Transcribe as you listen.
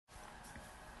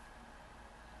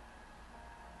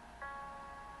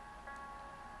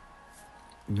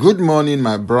Good morning,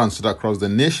 my brothers across the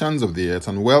nations of the earth,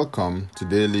 and welcome to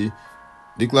Daily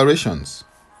Declarations.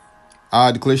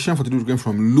 Our declaration for today is going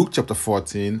from Luke chapter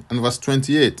 14 and verse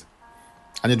 28,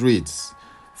 and it reads,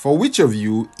 "For which of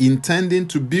you, intending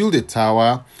to build a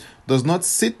tower, does not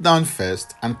sit down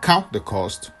first and count the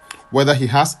cost, whether he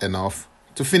has enough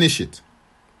to finish it?"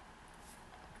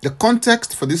 The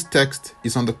context for this text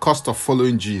is on the cost of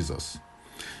following Jesus.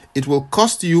 It will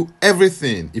cost you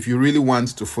everything if you really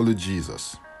want to follow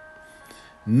Jesus.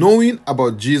 Knowing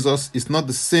about Jesus is not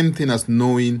the same thing as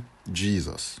knowing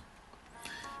Jesus.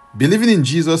 Believing in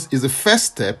Jesus is the first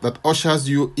step that ushers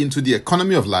you into the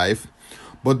economy of life,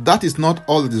 but that is not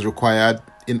all that is required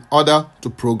in order to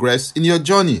progress in your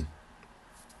journey.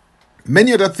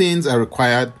 Many other things are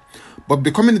required, but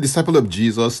becoming a disciple of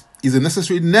Jesus is a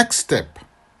necessary next step.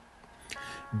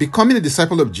 Becoming a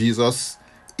disciple of Jesus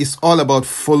is all about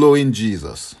following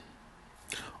Jesus.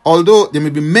 Although there may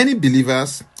be many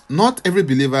believers, not every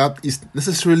believer is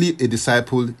necessarily a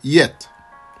disciple yet.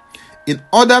 In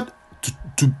order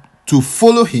to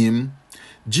follow him,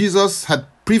 Jesus had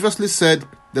previously said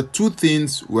that two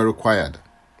things were required.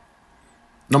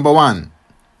 Number one,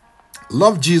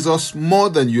 love Jesus more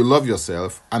than you love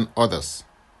yourself and others.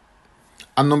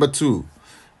 And number two,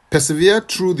 persevere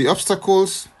through the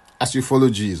obstacles as you follow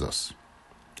Jesus.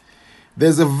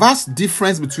 There's a vast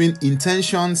difference between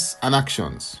intentions and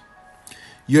actions.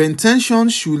 Your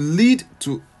intentions should lead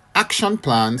to action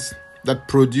plans that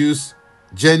produce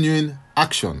genuine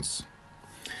actions.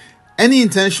 Any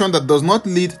intention that does not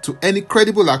lead to any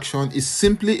credible action is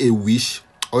simply a wish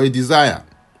or a desire.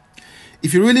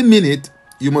 If you really mean it,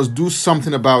 you must do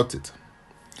something about it.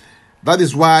 That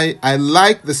is why I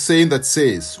like the saying that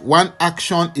says, one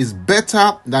action is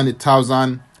better than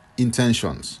 1,000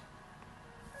 intentions.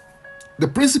 The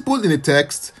principle in the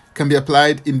text can be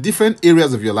applied in different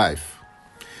areas of your life.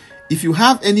 If you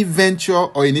have any venture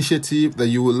or initiative that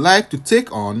you would like to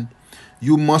take on,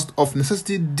 you must of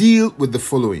necessity deal with the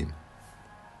following.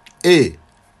 A.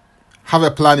 Have a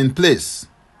plan in place.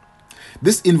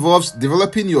 This involves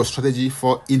developing your strategy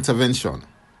for intervention.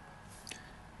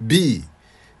 B.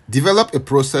 Develop a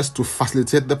process to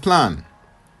facilitate the plan.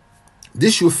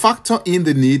 This should factor in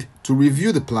the need to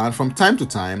review the plan from time to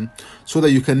time so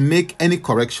that you can make any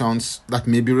corrections that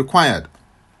may be required.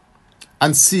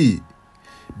 And C.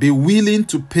 Be willing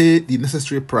to pay the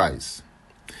necessary price.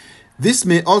 This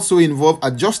may also involve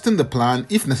adjusting the plan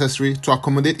if necessary to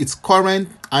accommodate its current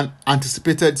and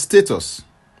anticipated status.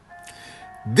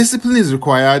 Discipline is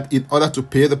required in order to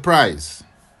pay the price.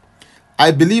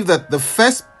 I believe that the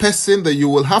first person that you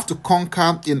will have to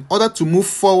conquer in order to move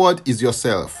forward is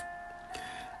yourself.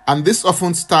 And this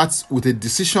often starts with a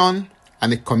decision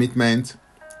and a commitment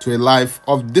to a life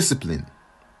of discipline.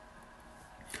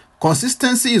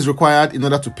 Consistency is required in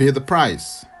order to pay the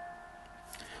price.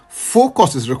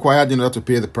 Focus is required in order to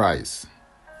pay the price.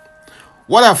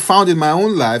 What I've found in my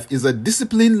own life is that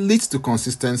discipline leads to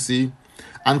consistency,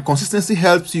 and consistency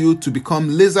helps you to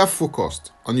become laser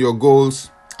focused on your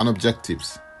goals and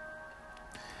objectives.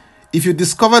 If you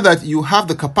discover that you have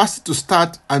the capacity to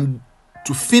start and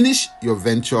to finish your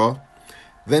venture,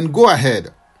 then go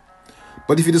ahead.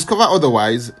 But if you discover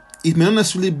otherwise, it may not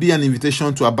necessarily be an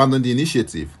invitation to abandon the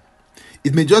initiative.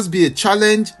 It may just be a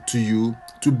challenge to you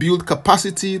to build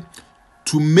capacity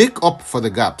to make up for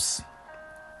the gaps.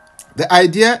 The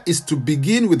idea is to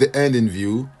begin with the end in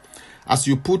view as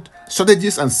you put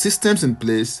strategies and systems in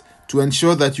place to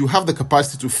ensure that you have the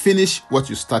capacity to finish what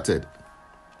you started.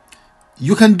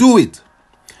 You can do it,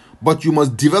 but you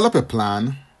must develop a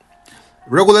plan,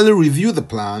 regularly review the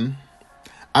plan,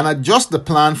 and adjust the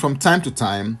plan from time to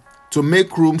time to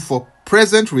make room for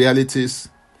present realities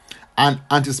and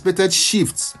anticipated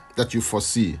shifts that you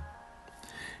foresee.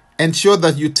 Ensure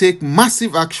that you take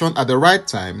massive action at the right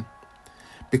time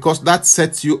because that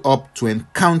sets you up to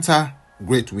encounter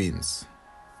great wins.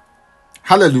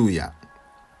 Hallelujah.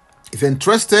 If you're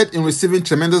interested in receiving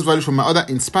tremendous value from my other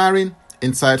inspiring,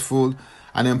 insightful,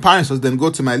 and empowering sources, then go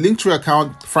to my Linktree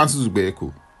account, Francis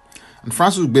Ugbeku. And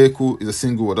Francis Ugbeku is a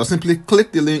single word. Or simply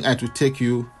click the link and it will take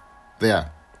you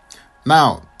there.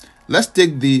 Now, let's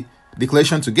take the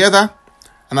declaration together,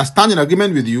 and I stand in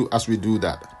agreement with you as we do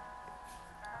that.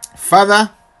 Father,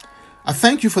 I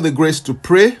thank you for the grace to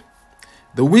pray,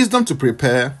 the wisdom to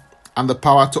prepare, and the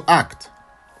power to act.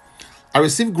 I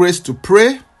receive grace to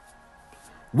pray,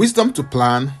 wisdom to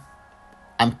plan,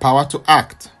 and power to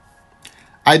act.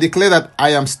 I declare that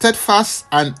I am steadfast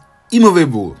and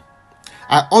immovable.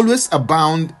 I always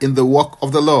abound in the work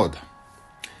of the Lord.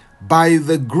 By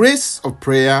the grace of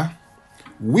prayer,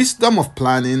 wisdom of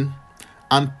planning,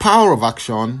 and power of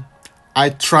action, I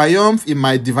triumph in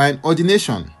my divine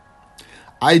ordination.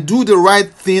 I do the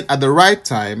right thing at the right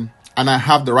time, and I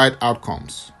have the right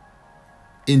outcomes.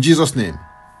 In Jesus' name,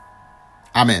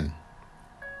 amen.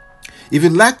 If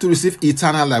you'd like to receive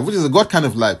eternal life, which is a God kind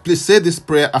of life, please say this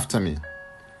prayer after me.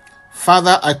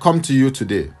 Father, I come to you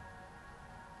today.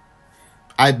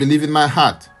 I believe in my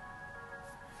heart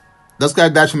that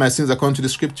God died for my sins according to the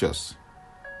scriptures.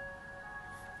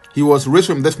 He was raised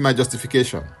from death for my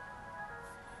justification.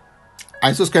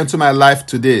 I just came to my life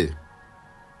today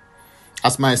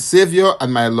as my Savior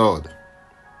and my Lord.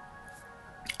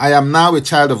 I am now a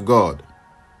child of God.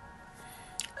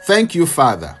 Thank you,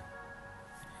 Father.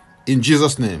 In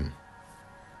Jesus' name,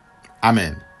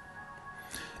 amen.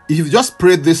 If you've just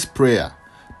prayed this prayer,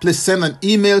 please send an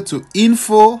email to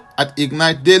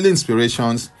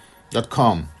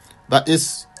info@ignitedailyinspirations.com. That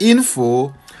is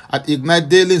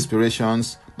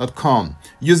info@ignitedailyinspirations.com,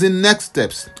 using next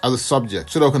steps as a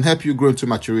subject so that we can help you grow into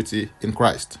maturity in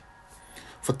Christ.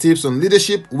 For tips on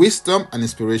leadership, wisdom, and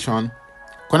inspiration,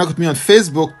 connect with me on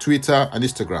Facebook, Twitter, and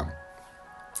Instagram.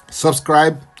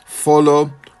 Subscribe,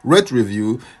 follow, rate,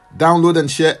 review, download, and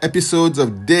share episodes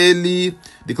of Daily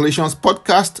Declarations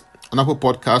podcast on Apple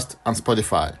Podcast and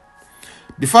Spotify.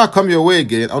 Before I come your way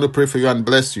again, I want to pray for you and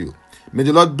bless you. May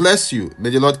the Lord bless you. May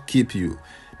the Lord keep you.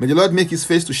 May the Lord make his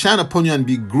face to shine upon you and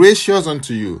be gracious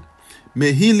unto you.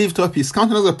 May he lift up his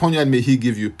countenance upon you and may he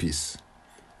give you peace.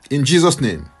 In Jesus'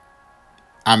 name,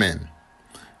 amen.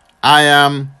 I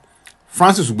am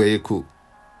Francis Ubeyeku.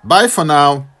 Bye for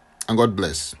now, and God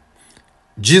bless.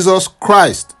 Jesus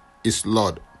Christ is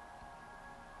Lord.